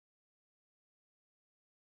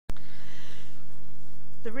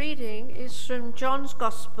The reading is from John's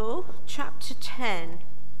Gospel, chapter 10,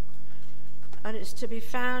 and it's to be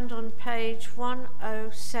found on page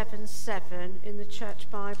 1077 in the Church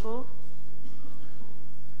Bible.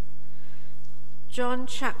 John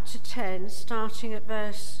chapter 10, starting at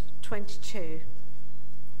verse 22.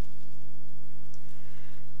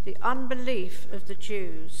 The unbelief of the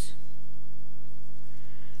Jews.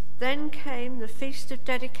 Then came the Feast of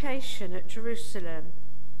Dedication at Jerusalem.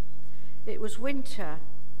 It was winter,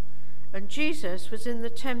 and Jesus was in the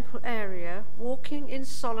temple area, walking in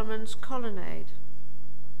Solomon's colonnade.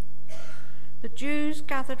 The Jews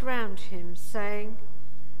gathered round him, saying,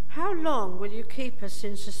 "How long will you keep us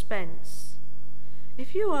in suspense?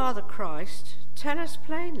 If you are the Christ, tell us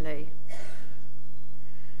plainly."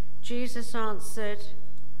 Jesus answered,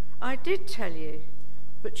 "I did tell you,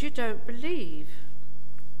 but you don't believe.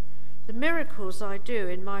 The miracles I do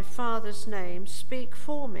in my Father's name speak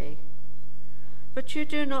for me. But you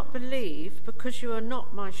do not believe because you are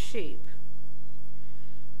not my sheep.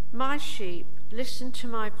 My sheep listen to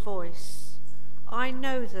my voice. I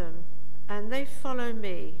know them, and they follow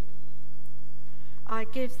me. I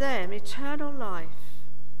give them eternal life,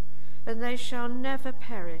 and they shall never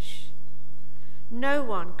perish. No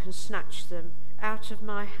one can snatch them out of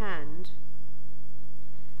my hand.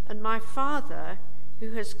 And my Father,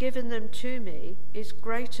 who has given them to me, is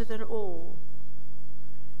greater than all.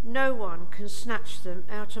 No one can snatch them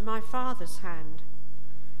out of my Father's hand.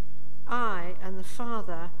 I and the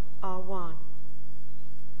Father are one."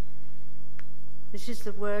 This is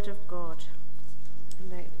the word of God.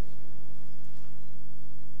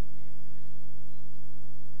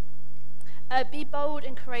 Be bold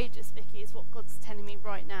and courageous, Vicki, is what God's telling me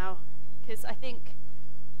right now. Because I think,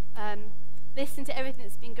 listening to everything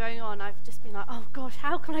that's been going on, I've just been like, oh gosh,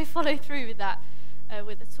 how can I follow through with that,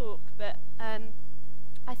 with the talk? But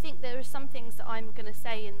I think there are some things that I'm going to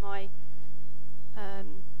say in my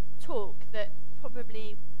talk that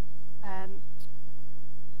probably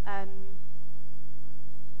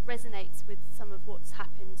resonates with some of what's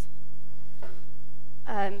happened.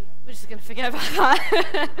 We're just going to forget about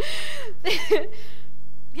that.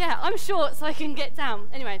 Yeah, I'm short, so I can get down.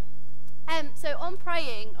 Anyway, so on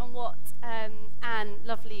praying on what Anne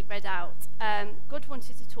lovely read out, God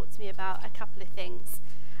wanted to talk to me about a couple of things.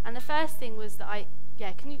 And the first thing was that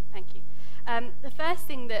thank you. The first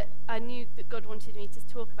thing that I knew that God wanted me to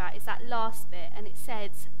talk about is that last bit, and it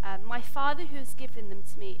said, "My Father who has given them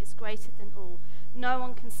to me is greater than all. No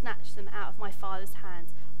one can snatch them out of my Father's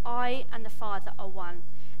hand. I and the Father are one."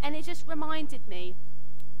 And it just reminded me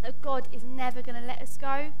that God is never going to let us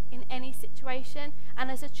go in any situation, and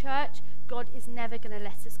as a church, God is never going to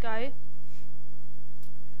let us go.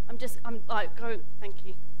 I'm like going, thank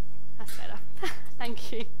you. That's better.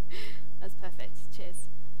 Thank you. That's perfect. Cheers.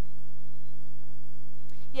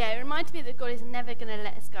 Yeah, it reminded me that God is never going to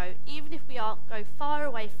let us go. Even if we go far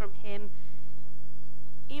away from him,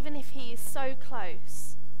 even if he is so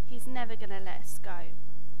close, he's never going to let us go.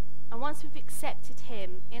 And once we've accepted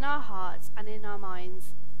him in our hearts and in our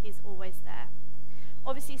minds, he's always there.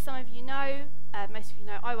 Obviously, some of you know, most of you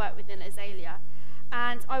know, I work within Azalea.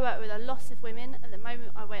 And I work with a lot of women. At the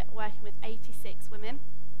moment, I'm working with 86 women.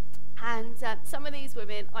 And some of these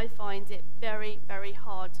women, I find it very, very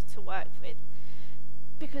hard to work with.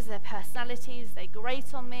 Because of their personalities, they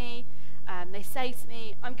grate on me. They say to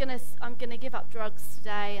me, I'm gonna give up drugs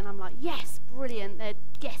today. And I'm like, yes, brilliant. They're,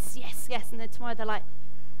 yes, yes, yes. And then tomorrow they're like,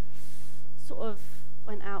 sort of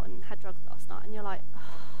went out and had drugs last night. And you're like,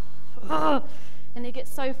 oh. And it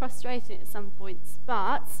gets so frustrating at some points.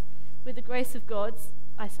 But with the grace of God,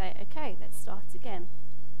 I say, okay, let's start again.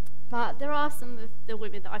 But there are some of the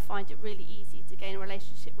women that I find it really easy to gain a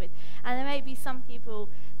relationship with. And there may be some people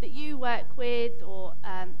that you work with or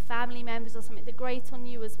family members or something that grate on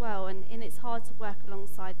you as well, and it's hard to work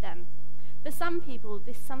alongside them. For some people,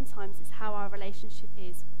 this sometimes is how our relationship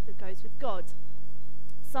is that goes with God.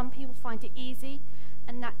 Some people find it easy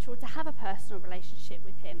and natural to have a personal relationship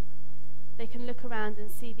with him. They can look around and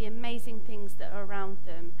see the amazing things that are around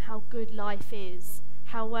them, how good life is,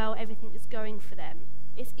 how well everything is going for them.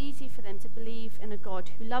 It's easy for them to believe in a God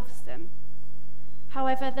who loves them.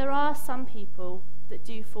 However, there are some people that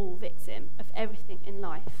do fall victim of everything in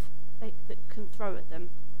life that can throw at them.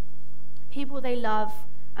 People they love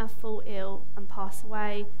and fall ill and pass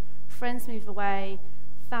away, friends move away,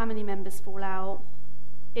 family members fall out,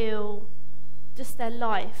 ill, just their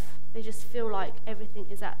life, they just feel like everything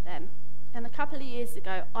is at them. And a couple of years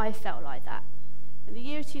ago, I felt like that. In the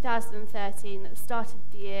year 2013, at the start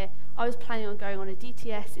of the year, I was planning on going on a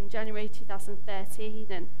DTS in January 2013,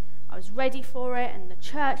 and I was ready for it, and the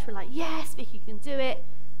church were like, yes, Vicki, you can do it.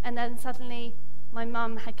 And then suddenly, my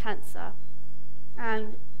mum had cancer.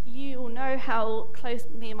 And you all know how close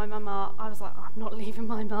me and my mum are. I was like, I'm not leaving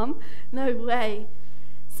my mum. No way.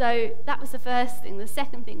 So that was the first thing. The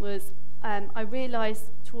second thing was I realised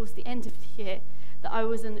towards the end of the year that I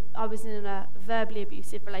was in a verbally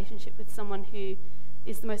abusive relationship with someone who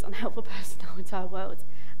is the most unhelpful person in the entire world.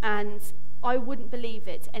 And I wouldn't believe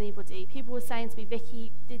it to anybody. People were saying to me,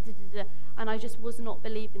 Vicki, and I just was not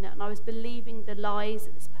believing it. And I was believing the lies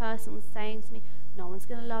that this person was saying to me. No one's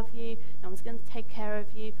going to love you. No one's going to take care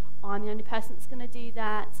of you. I'm the only person that's going to do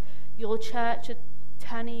that. Your church are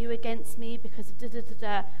turning you against me because of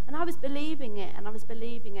And I was believing it, and I was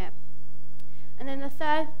believing it. And then the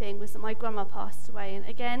third thing was that my grandma passed away. And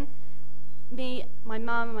again, me, my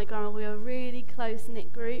mum and my grandma, we were a really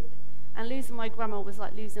close-knit group. And losing my grandma was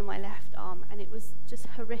like losing my left arm. And it was just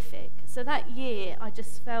horrific. So that year, I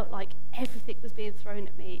just felt like everything was being thrown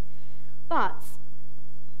at me. But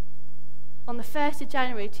on the 1st of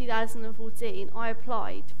January 2014, I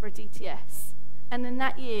applied for a DTS. And then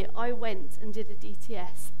that year, I went and did a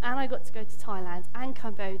DTS. And I got to go to Thailand and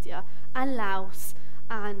Cambodia and Laos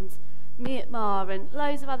and Myanmar and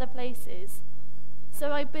loads of other places.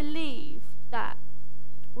 So I believe that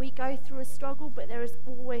we go through a struggle, but there is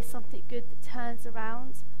always something good that turns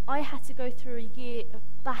around. I had to go through a year of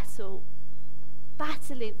battling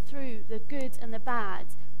through the good and the bad,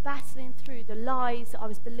 battling through the lies that I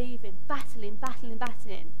was believing, battling.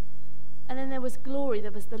 And then there was glory,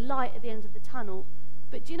 there was the light at the end of the tunnel.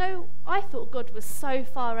 But do you know, I thought God was so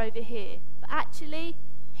far over here, but actually,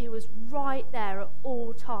 he was right there at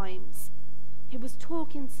all times. He was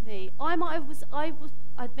talking to me. I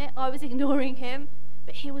admit I was ignoring him,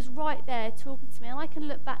 but he was right there talking to me. And I can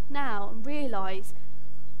look back now and realise,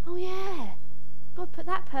 oh yeah, God put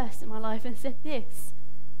that person in my life and said this.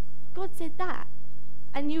 God said that.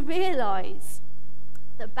 And you realise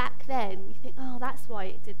that back then, you think, oh, that's why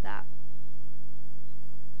it did that.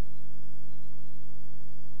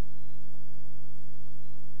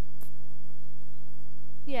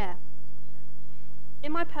 Yeah.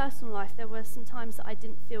 In my personal life, there were some times that I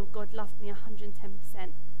didn't feel God loved me 110%.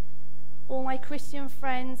 All my Christian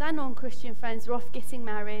friends and non-Christian friends were off getting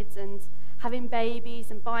married and having babies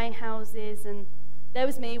and buying houses, and there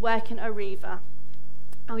was me working at Arriva.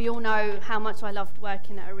 And we all know how much I loved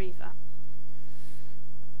working at Arriva.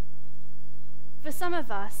 For some of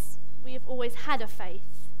us, we have always had a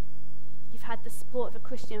faith. You've had the support of a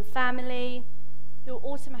Christian family who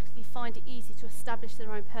will automatically find it easy to establish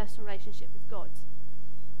their own personal relationship with God.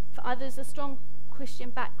 For others, a strong Christian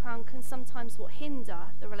background can sometimes hinder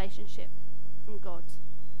the relationship from God.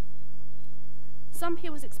 Some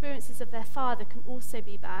people's experiences of their father can also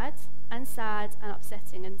be bad and sad and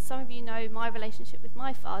upsetting. And some of you know my relationship with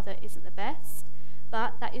my father isn't the best,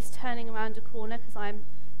 but that is turning around a corner because I'm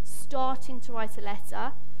starting to write a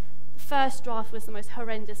letter. The first draft was the most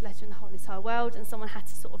horrendous letter in the whole entire world, and someone had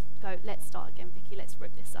to sort of go, let's start again, Vicki, let's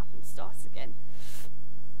rip this up and start again.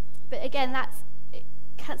 But again,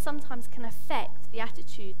 sometimes can affect the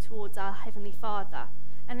attitude towards our Heavenly Father.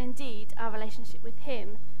 And indeed, our relationship with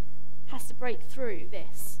him has to break through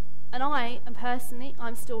this. And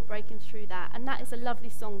I'm still breaking through that. And that is a lovely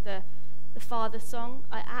song, the Father song.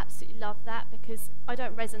 I absolutely love that because I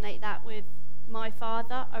don't resonate that with my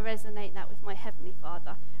Father. I resonate that with my Heavenly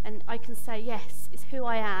Father. And I can say, yes, it's who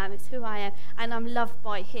I am, and I'm loved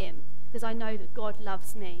by him because I know that God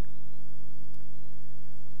loves me.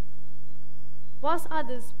 Whilst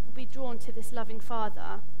others will be drawn to this loving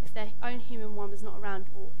Father if their own human one was not around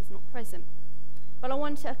or is not present. But I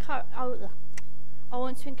want to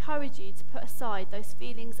encourage you to put aside those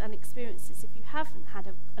feelings and experiences if you haven't had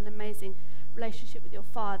an amazing relationship with your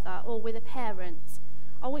father or with a parent.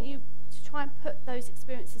 I want you to try and put those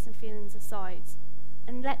experiences and feelings aside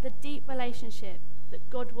and let the deep relationship that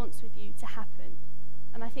God wants with you to happen.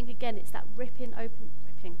 And I think, again, it's that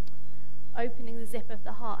opening the zip of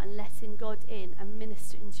the heart and letting God in and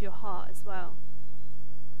minister into your heart as well.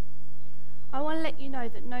 I want to let you know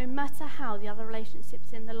that no matter how the other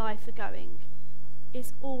relationships in the life are going,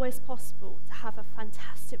 it's always possible to have a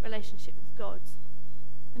fantastic relationship with God,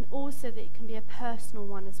 and also that it can be a personal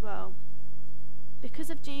one as well. Because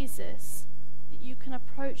of Jesus, that you can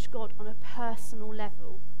approach God on a personal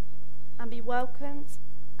level and be welcomed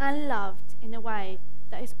and loved in a way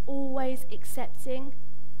that is always accepting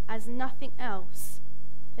as nothing else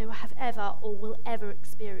they will have ever or will ever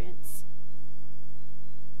experience.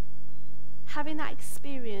 Having that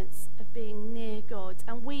experience of being near God,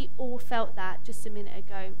 and we all felt that just a minute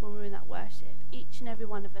ago when we were in that worship. Each and every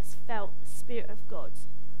one of us felt the Spirit of God.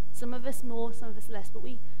 Some of us more, some of us less, but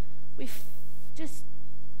we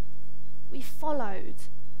followed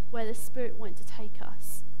where the Spirit wanted to take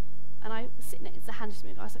us. And I was sitting next to Hannah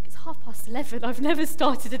and I was like, it's 11:30. I've never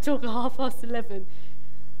started to talk at 11:30.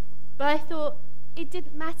 But I thought it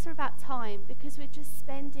didn't matter about time because we're just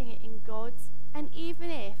spending it in God's. And even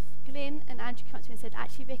if Glyn and Andrew came up to me and said,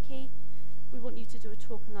 actually, Vicki, we want you to do a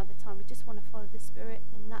talk another time. We just want to follow the Spirit,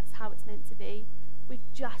 and that's how it's meant to be. We've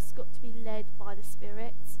just got to be led by the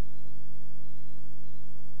Spirit.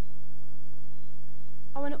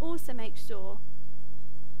 I want to also make sure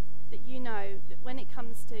that you know that when it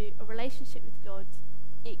comes to a relationship with God,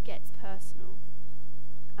 it gets personal.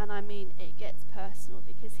 And I mean it gets personal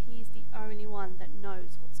because he's the only one that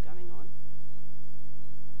knows what's going on.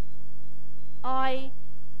 I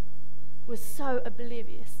was so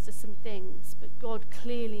oblivious to some things, but God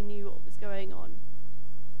clearly knew what was going on.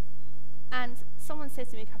 And someone said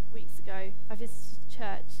to me a couple of weeks ago, I visited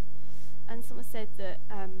church, and someone said that,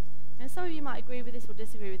 and some of you might agree with this or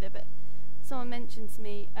disagree with it, but someone mentioned to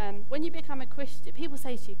me, when you become a Christian, people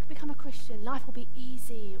say to you, become a Christian, life will be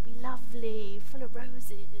easy, it'll be lovely, full of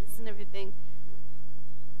roses and everything.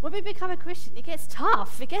 When we become a Christian, it gets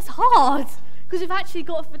tough, it gets hard, because we've actually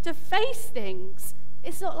got to face things.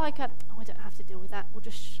 It's not like I don't have to deal with that, we'll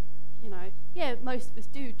just, yeah, most of us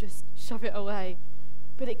do just shove it away.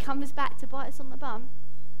 But it comes back to bite us on the bum.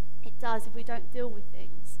 It does if we don't deal with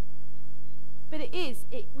things. But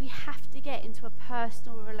we have to get into a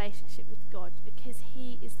personal relationship with God because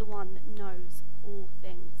he is the one that knows all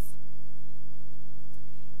things.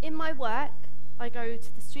 In my work, I go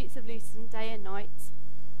to the streets of Luton day and night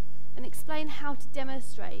and explain how to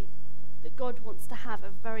demonstrate that God wants to have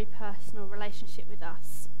a very personal relationship with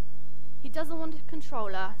us. He doesn't want to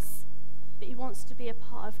control us, but he wants to be a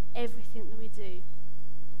part of everything that we do.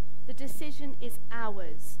 The decision is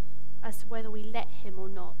ours as to whether we let him or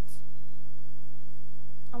not.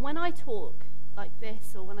 And when I talk like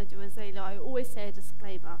this, or when I do a Zayla, I always say a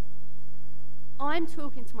disclaimer. I'm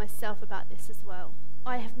talking to myself about this as well.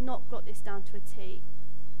 I have not got this down to a T.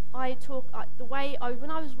 When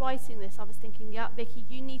I was writing this, I was thinking, yeah, Vicki,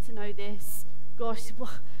 you need to know this. Gosh,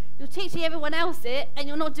 you're teaching everyone else it, and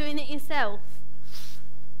you're not doing it yourself.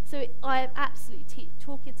 So I am absolutely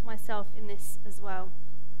talking to myself in this as well.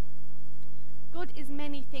 God is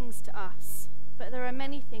many things to us, but there are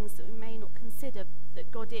many things that we may not consider that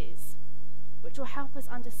God is, which will help us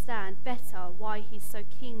understand better why he's so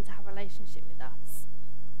keen to have a relationship with us.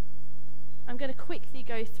 I'm going to quickly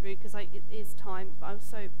go through because it is time, but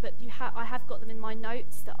I have got them in my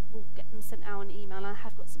notes that will get them sent out on email, and I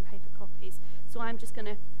have got some paper copies, so I'm just going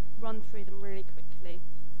to run through them really quickly.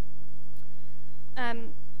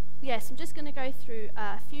 Yes, I'm just going to go through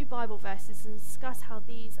a few Bible verses and discuss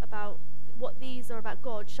what these are about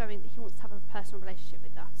God showing that he wants to have a personal relationship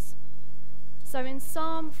with us. So in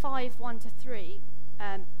Psalm 5:1-3,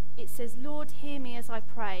 it says, Lord, hear me as I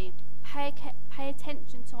pray. Pay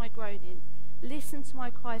attention to my groaning. Listen to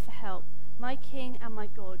my cry for help, my King and my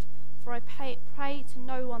God. For I pray to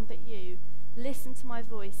no one but you. Listen to my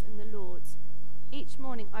voice in the Lord. Each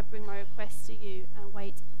morning I bring my requests to you and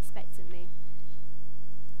wait expectantly.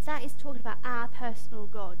 That is talking about our personal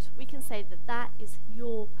God. We can say that is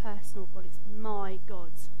your personal God. It's my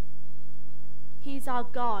God. He's our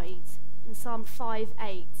guide in Psalm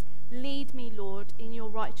 5:8. Lead me, Lord, in your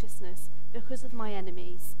righteousness because of my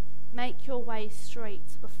enemies. Make your way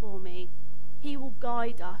straight before me. He will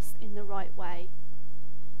guide us in the right way.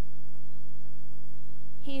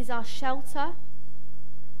 He is our shelter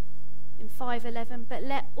in 5:11. But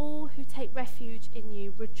let all who take refuge in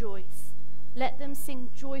you rejoice. Let them sing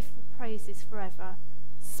joyful praises forever.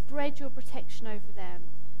 Spread your protection over them,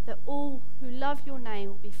 that all who love your name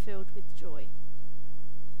will be filled with joy.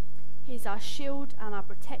 He is our shield and our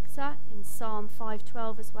protector in Psalm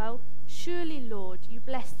 5:12 as well. Surely, Lord, you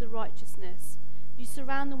bless the righteousness. You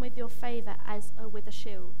surround them with your favour as with a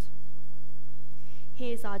shield.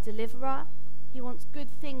 He is our deliverer. He wants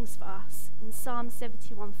good things for us in Psalm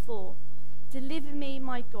 71:4. Deliver me,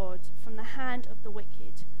 my God, from the hand of the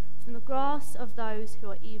wicked, from the grasp of those who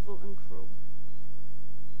are evil and cruel.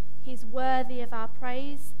 He is worthy of our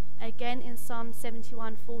praise, again in Psalm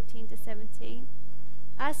 71:14-17.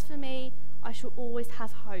 As for me, I shall always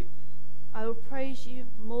have hope. I will praise you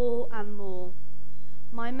more and more.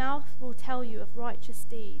 My mouth will tell you of righteous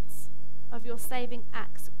deeds, of your saving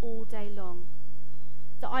acts all day long.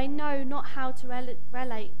 That I know not how to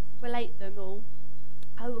relate them all,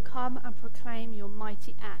 I will come and proclaim your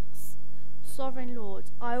mighty acts. Sovereign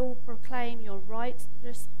Lord, I will proclaim your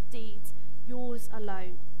righteous deeds, yours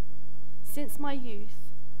alone. Since my youth,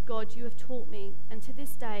 God, you have taught me, and to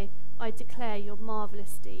this day I declare your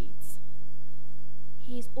marvellous deeds.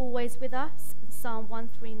 He is always with us in Psalm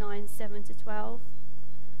 139:7-12.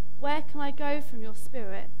 Where can I go from your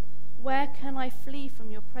spirit? Where can I flee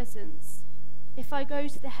from your presence? If I go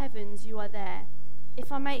to the heavens, you are there.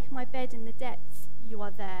 If I make my bed in the depths, you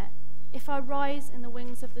are there. If I rise in the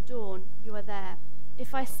wings of the dawn, you are there.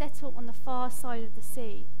 If I settle on the far side of the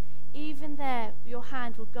sea, even there your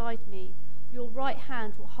hand will guide me, your right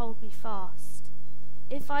hand will hold me fast.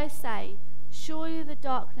 If I say, surely the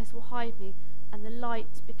darkness will hide me, and the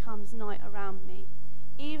light becomes night around me,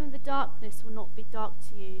 even the darkness will not be dark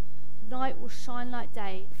to you. The night will shine like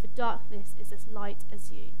day, for darkness is as light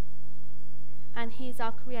as you. And he is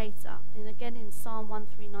our creator. And again in Psalm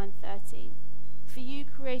 139:13. For you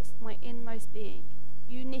created my inmost being.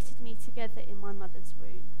 You knitted me together in my mother's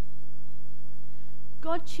womb.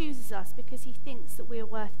 God chooses us because he thinks that we are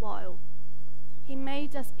worthwhile. He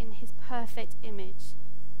made us in his perfect image.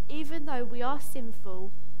 Even though we are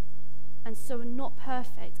sinful and so not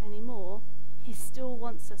perfect anymore, he still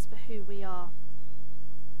wants us for who we are.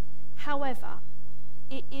 However,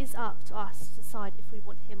 it is up to us to decide if we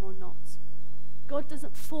want him or not. God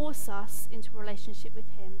doesn't force us into a relationship with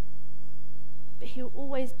him, but he'll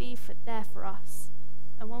always be there for us.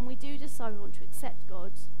 And when we do decide we want to accept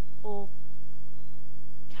God or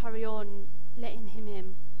carry on letting him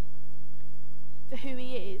in for who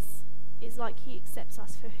he is, it's like he accepts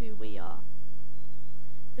us for who we are.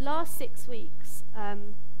 The last 6 weeks,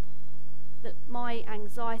 that my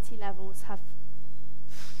anxiety levels have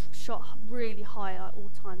shot really high at all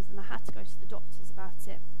times, and I had to go to the doctors about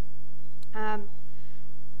it.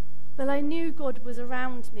 But I knew God was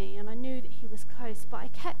around me, and I knew that he was close, but I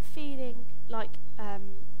kept feeling like,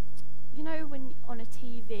 you know, when on a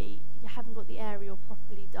TV you haven't got the aerial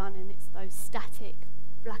properly done and it's those static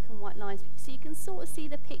black and white lines, so you can sort of see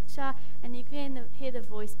the picture and you can hear the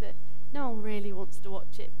voice, but no one really wants to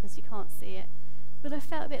watch it because you can't see it. But I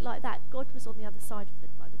felt a bit like that. God was on the other side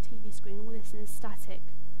of the TV screen, all this is static.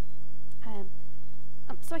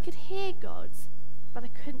 So I could hear God, but I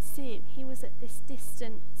couldn't see him. He was at this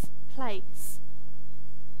distant place.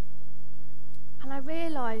 And I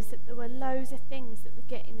realised that there were loads of things that were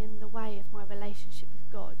getting in the way of my relationship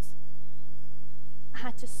with God. I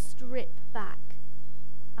had to strip back.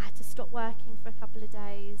 I had to stop working for a couple of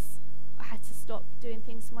days. I had to stop doing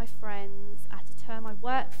things with my friends. I had to turn my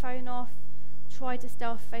work phone off, try to stay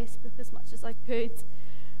off Facebook as much as I could.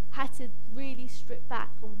 I had to really strip back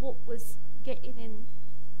on what was getting in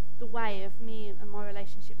the way of me and my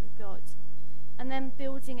relationship with God. And then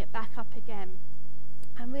building it back up again.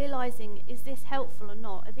 And realising, is this helpful or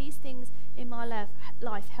not? Are these things in my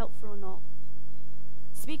life helpful or not?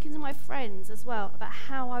 Speaking to my friends as well about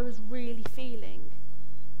how I was really feeling.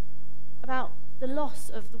 About the loss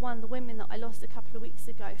of one of the women that I lost a couple of weeks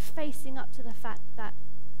ago. Facing up to the fact that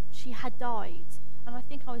she had died. And I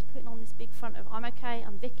think I was putting on this big front of, I'm okay,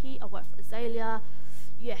 I'm Vicki, I work for Azalea,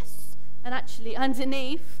 yes. And actually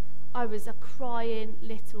underneath, I was a crying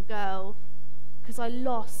little girl because I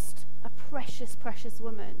lost a precious, precious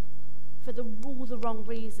woman for all the wrong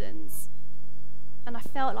reasons. And I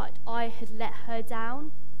felt like I had let her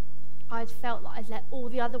down. I felt like I'd let all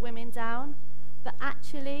the other women down. But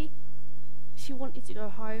actually, she wanted to go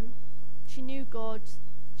home. She knew God.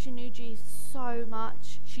 She knew Jesus so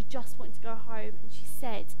much. She just wanted to go home. And she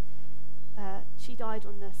said, she died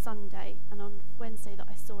on the Sunday. And on Wednesday that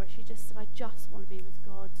I saw her, she just said, I just want to be with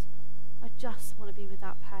God. I just want to be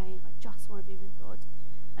without pain. I just want to be with God.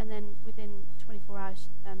 And then within 24 hours,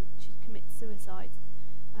 she'd commit suicide.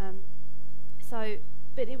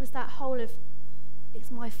 But it was that whole of, it's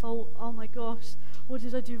my fault, oh my gosh, what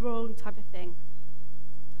did I do wrong type of thing.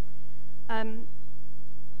 And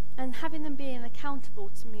having them being accountable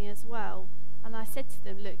to me as well. And I said to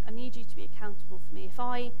them, look, I need you to be accountable for me. If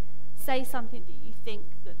I say something that you think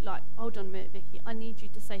that, like, hold on a minute, Vicki, I need you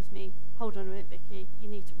to say to me, hold on a minute, Vicki, you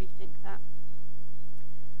need to rethink that.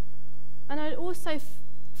 And I'd also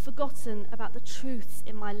forgotten about the truths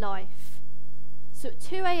in my life. So at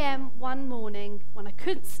 2 a.m. one morning, when I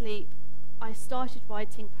couldn't sleep, I started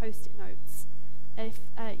writing post-it notes. If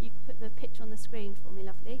you could put the picture on the screen for me,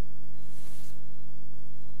 lovely.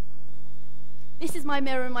 This is my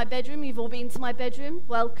mirror in my bedroom. You've all been to my bedroom.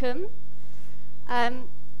 Welcome.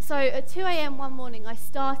 So at 2 a.m. one morning, I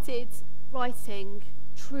started writing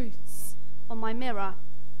truths on my mirror.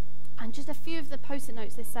 And just a few of the post-it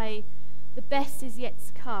notes, they say, the best is yet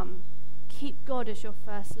to come. Keep God as your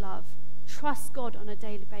first love. Trust God on a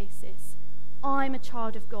daily basis. I'm a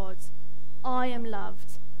child of God. I am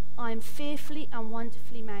loved. I am fearfully and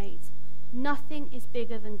wonderfully made. Nothing is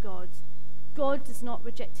bigger than God. God does not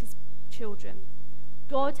reject his children.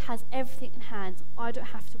 God has everything in hand. I don't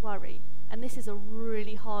have to worry. And this is a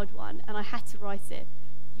really hard one, and I had to write it.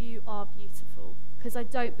 you are beautiful, because I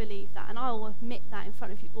don't believe that, and I will admit that in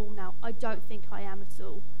front of you all now. I don't think I am at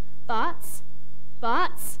all. But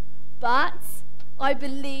I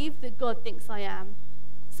believe that God thinks I am.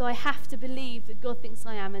 So I have to believe that God thinks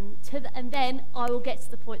I am, and then I will get to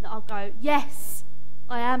the point that I'll go, yes,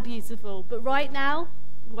 I am beautiful. But right now,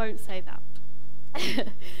 I won't say that.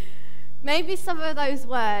 Maybe some of those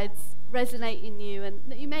words resonate in you, and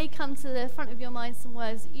that you may come to the front of your mind some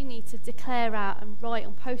words that you need to declare out and write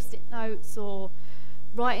on post-it notes or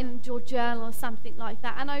write in your journal or something like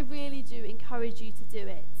that. And I really do encourage you to do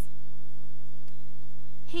it.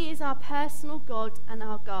 He is our personal God and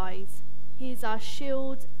our guide. He is our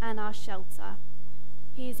shield and our shelter.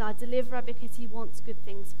 He is our deliverer because he wants good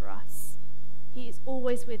things for us. He is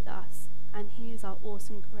always with us, and he is our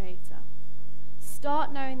awesome creator.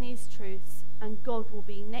 Start knowing these truths, and God will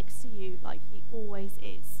be next to you like he always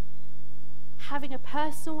is. Having a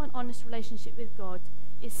personal and honest relationship with God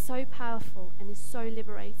is so powerful and is so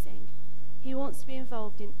liberating. He wants to be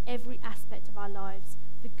involved in every aspect of our lives,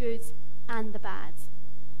 the good and the bad.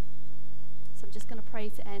 So I'm just going to pray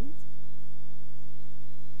to end.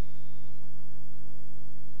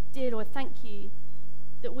 Dear Lord, thank you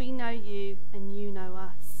that we know you and you know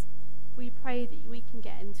us. We pray that we can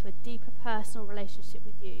get into a deeper personal relationship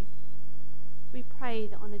with you. We pray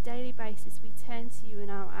that on a daily basis we turn to you in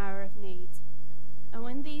our hour of need. And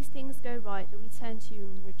when these things go right, that we turn to you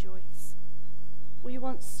and rejoice. We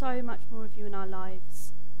want so much more of you in our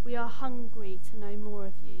lives. We are hungry to know more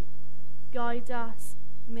of you. Guide us,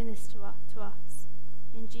 minister to us.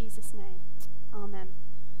 In Jesus' name, amen.